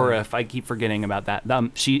Fiona together. Dourif. I keep forgetting about that.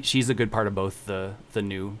 She's a good part of both the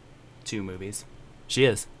new 2 movies. She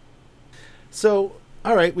is. So,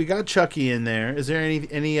 all right, we got Chucky in there. Is there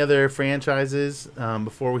any other franchises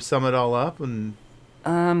before we sum it all up? And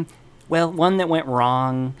Well, one that went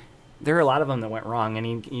wrong. There are a lot of them that went wrong,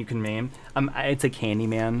 and you can name. I'd say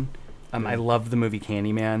Candyman. I love the movie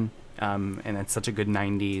Candyman, and it's such a good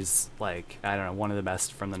 '90s, like, I don't know, one of the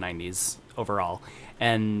best from the '90s overall.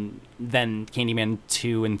 And then Candyman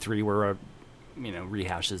 2 and 3 were,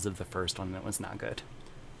 rehashes of the first one that was not good.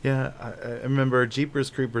 yeah, I remember Jeepers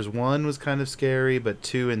Creepers 1 was kind of scary, but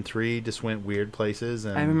 2 and 3 just went weird places.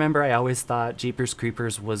 And I remember I always thought Jeepers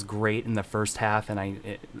Creepers was great in the first half, and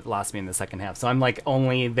it lost me in the second half. So I'm like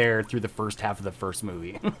only there through the first half of the first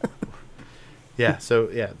movie. yeah, so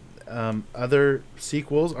yeah. Other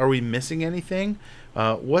sequels, are we missing anything?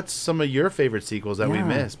 What's some of your favorite sequels that we Yeah.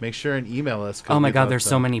 missed? Make sure and email us. 'Cause Oh my we'd God, love there's to-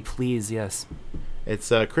 so many. Please, yes. It's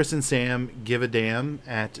Chris and Sam give a damn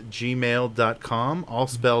at gmail.com, all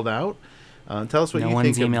spelled out. Tell us what No you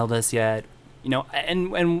one's think. emailed us yet.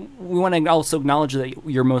 And we want to also acknowledge that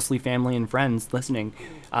you're mostly family and friends listening.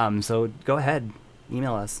 So go ahead,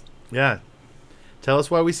 email us. Yeah. Tell us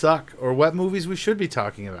why we suck or what movies we should be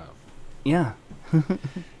talking about. Yeah.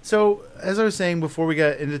 So, as I was saying before we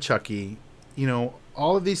got into Chucky,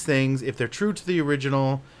 all of these things, if they're true to the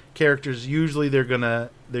original characters, usually they're gonna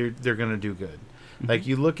do good. Like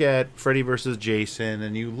you look at Freddy versus Jason,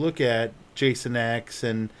 and you look at Jason X,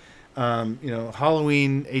 and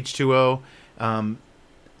Halloween H2O.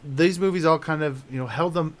 These movies all kind of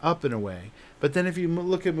held them up in a way. But then if you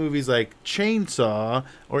look at movies like Chainsaw,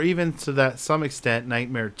 or even to that some extent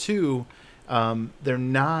Nightmare 2, they're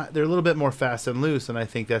a little bit more fast and loose, and I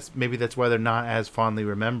think that's why they're not as fondly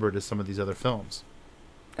remembered as some of these other films.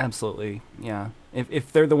 Absolutely. Yeah.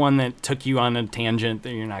 If they're the one that took you on a tangent,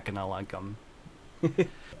 then you're not gonna like them.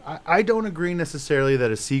 I don't agree necessarily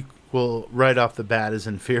that a sequel right off the bat is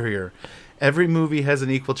inferior. Every movie has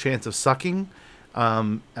an equal chance of sucking.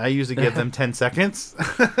 I usually give them 10 seconds.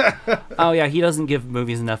 Oh yeah, he doesn't give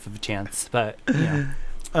movies enough of a chance, but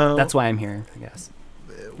that's why I'm here, I guess.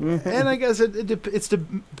 And I guess it's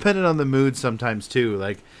dependent on the mood sometimes too.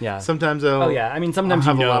 Like Yeah. sometimes I mean, sometimes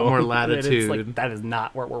I'll have you a lot know more that it's latitude. like, that is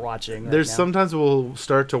not what we're watching. Right There's now. sometimes we'll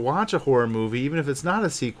start to watch a horror movie, even if it's not a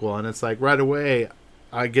sequel, and it's like right away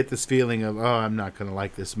I get this feeling of, I'm not going to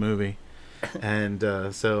like this movie. And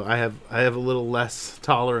so I have a little less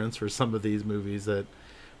tolerance for some of these movies that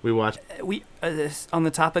we watch. We on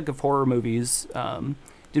the topic of horror movies,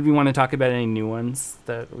 did we want to talk about any new ones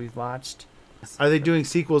that we've watched? Are they doing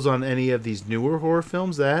sequels on any of these newer horror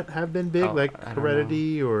films that have been big, like I don't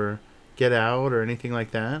Heredity or Get Out or anything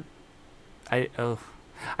like that? I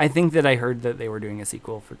think that I heard that they were doing a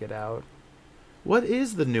sequel for Get Out. What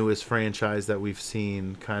is the newest franchise that we've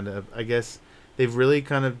seen? Kind of, I guess they've really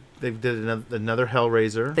did another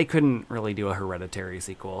Hellraiser. They couldn't really do a Hereditary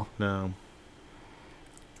sequel. No,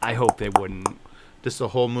 I hope they wouldn't. just a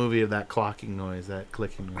whole movie of that clocking noise, that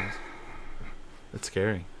clicking noise. That's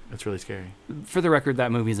scary. That's really scary. For the record,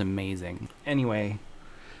 that movie's amazing. Anyway.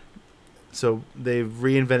 So they've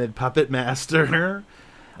reinvented Puppet Master.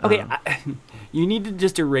 Okay, you need to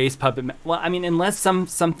just erase Well, I mean, unless I'm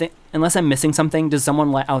missing something, does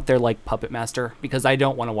someone out there like Puppet Master? Because I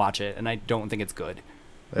don't want to watch it, and I don't think it's good.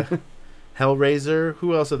 Hellraiser.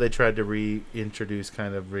 Who else have they tried to reintroduce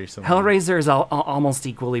kind of recently? Hellraiser is almost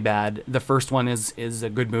equally bad. The first one is a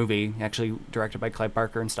good movie, actually directed by Clive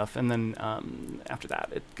Barker and stuff. And then after that,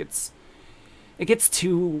 it gets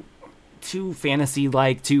too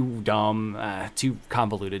fantasy-like, too dumb, too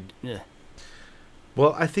convoluted. Ugh.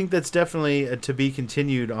 Well, I think that's definitely to be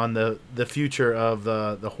continued on the future of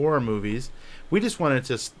the horror movies. We just wanted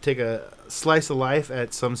to take a slice of life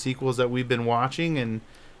at some sequels that we've been watching and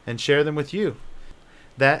share them with you.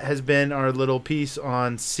 That has been our little piece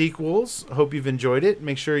on sequels. Hope you've enjoyed it.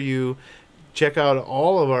 Make sure you check out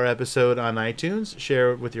all of our episode on iTunes,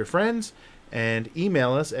 share it with your friends, and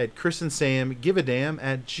email us at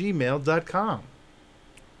chrisandsamgiveadamn@gmail.com.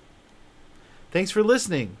 Thanks for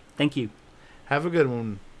listening. Thank you. Have a good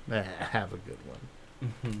one. Have a good one.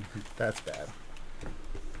 That's bad.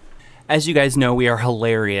 As you guys know, we are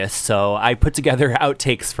hilarious, so I put together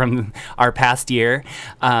outtakes from our past year.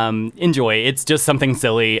 Enjoy. It's just something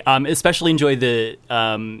silly. Especially enjoy the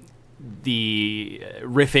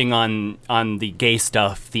riffing on the gay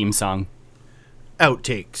stuff theme song.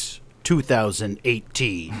 Outtakes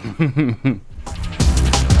 2018.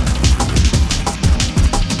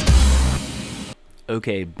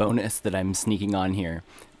 Okay, bonus that I'm sneaking on here.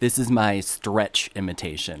 This is my Stretch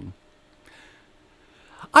imitation.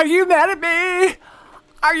 Are you mad at me?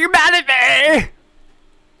 Are you mad at me?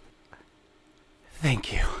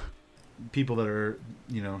 Thank you. People that are,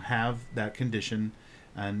 have that condition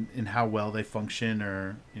and how well they function,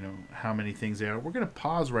 or, how many things they are. We're going to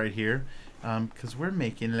pause right here because we're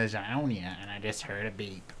making lasagna and I just heard a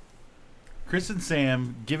beep. Chris and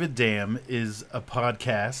Sam Give a Damn is a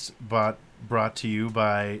podcast brought to you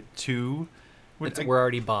by two. We're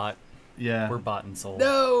already bought. Yeah. We're bought and sold.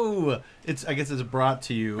 No! I guess it's brought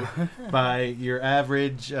to you by your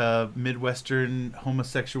average Midwestern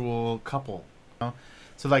homosexual couple.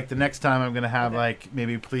 So, like, the next time I'm going to have, like,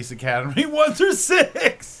 maybe Police Academy 1 through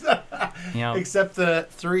 6. Yeah. Except the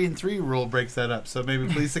 3 and 3 rule breaks that up. So maybe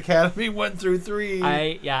Police Academy 1 through 3.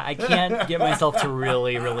 I can't get myself to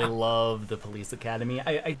really, really love the Police Academy.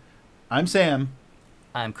 I'm Sam.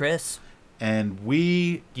 I'm Chris. And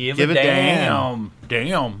we give a damn.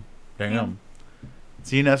 Damn.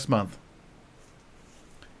 See you next month.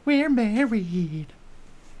 We're married.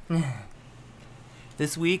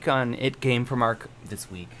 This week on It Came From Our... This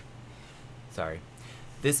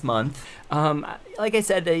month. Like I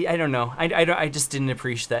said, I don't know. I just didn't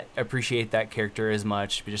appreciate that character as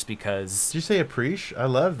much, just because... Did you say appreciate? I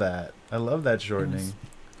love that. I love that shortening.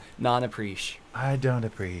 Non-appreciate. I don't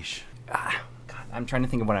appreciate. God, I'm trying to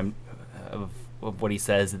think of what of what he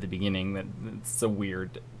says at the beginning. That's so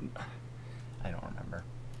weird. I don't remember.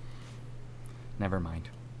 Never mind.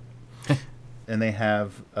 And they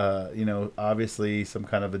have, obviously some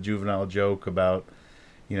kind of a juvenile joke about,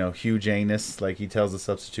 Hugh Janus. Like, he tells the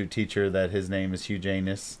substitute teacher that his name is Hugh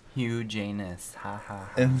Janus. Hugh Janus. Ha ha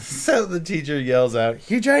ha. And so the teacher yells out,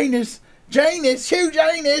 Hugh Janus! Hugh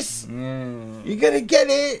Janus! You gotta get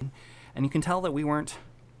it! And you can tell that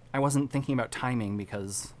I wasn't thinking about timing,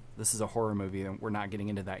 because this is a horror movie and we're not getting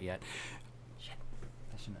into that yet. Shit.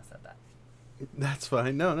 I shouldn't have said that. That's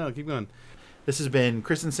fine. No, keep going. This has been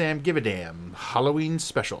Chris and Sam Give a Damn Halloween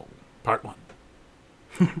Special, Part 1.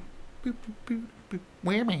 Boop, boop, boop, boop.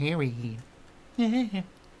 We're married. Yeah.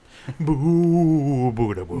 Boo,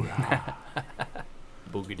 booda, booda.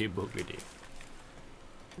 Boogity, boogity.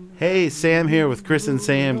 Hey, Sam here with Chris and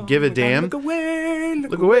Sam Give a Damn. Look away,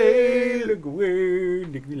 Look away. look away,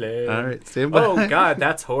 Dixieland. All right, stand by. Oh, God,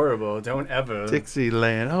 that's horrible. Don't ever.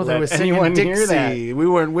 Dixieland. Oh, they Let were singing anyone hear Dixie. that. We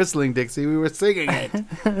weren't whistling Dixie. We were singing it.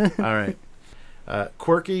 All right.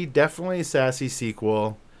 Quirky, definitely sassy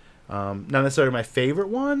sequel. Not necessarily my favorite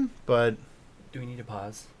one, but... Do we need to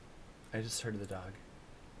pause? I just heard the dog.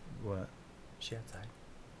 What? Is she outside?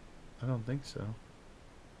 I don't think so.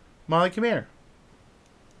 Molly, come here.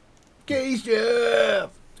 Gay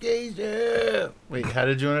stuff! Gay stuff! Wait, how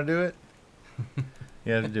did you want to do it?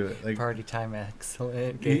 You had to do it. Like, Party time,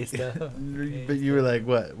 excellent. Gay stuff. but you were like,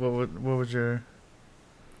 what? What was your...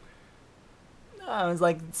 No, it was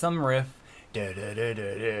like some riff. Da, da, da,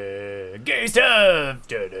 da, da. Gay stuff.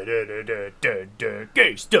 Da, da, da, da, da, da, da.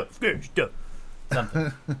 Gay stuff. Gay stuff.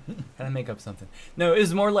 Something. Gotta make up something. No, it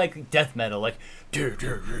was more like death metal, like gay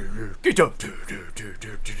stuff.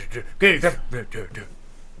 Gay stuff.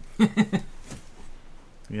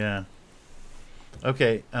 Yeah.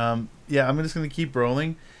 Okay. Yeah, I'm just gonna keep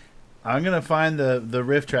rolling. I'm gonna find the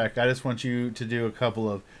riff track. I just want you to do a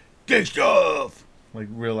couple of gay stuff, like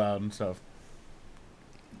real loud and stuff.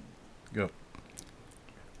 Go.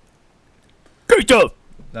 Gay stuff.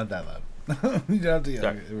 Not that loud. You don't have to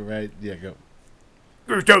yell. Right? Yeah, go.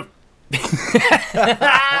 Gay stuff.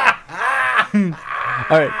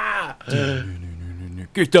 All right.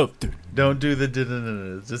 Gay stuff. Don't do the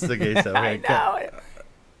just the gay stuff. I Okay, know.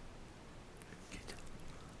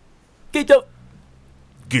 Gay stuff.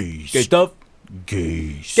 Gay Gay stuff.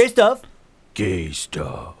 Gay Gay stuff. Gay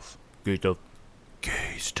stuff.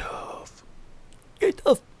 Gay stuff. Gay stuff. Gay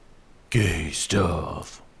stuff. Gay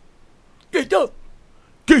stuff. Gay stuff.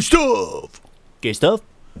 Gay stuff. Gay stuff.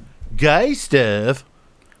 gay stuff.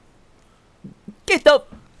 Gay stuff.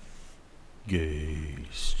 Gay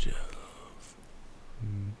stuff.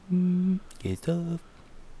 Gay stuff.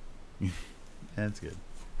 That's good.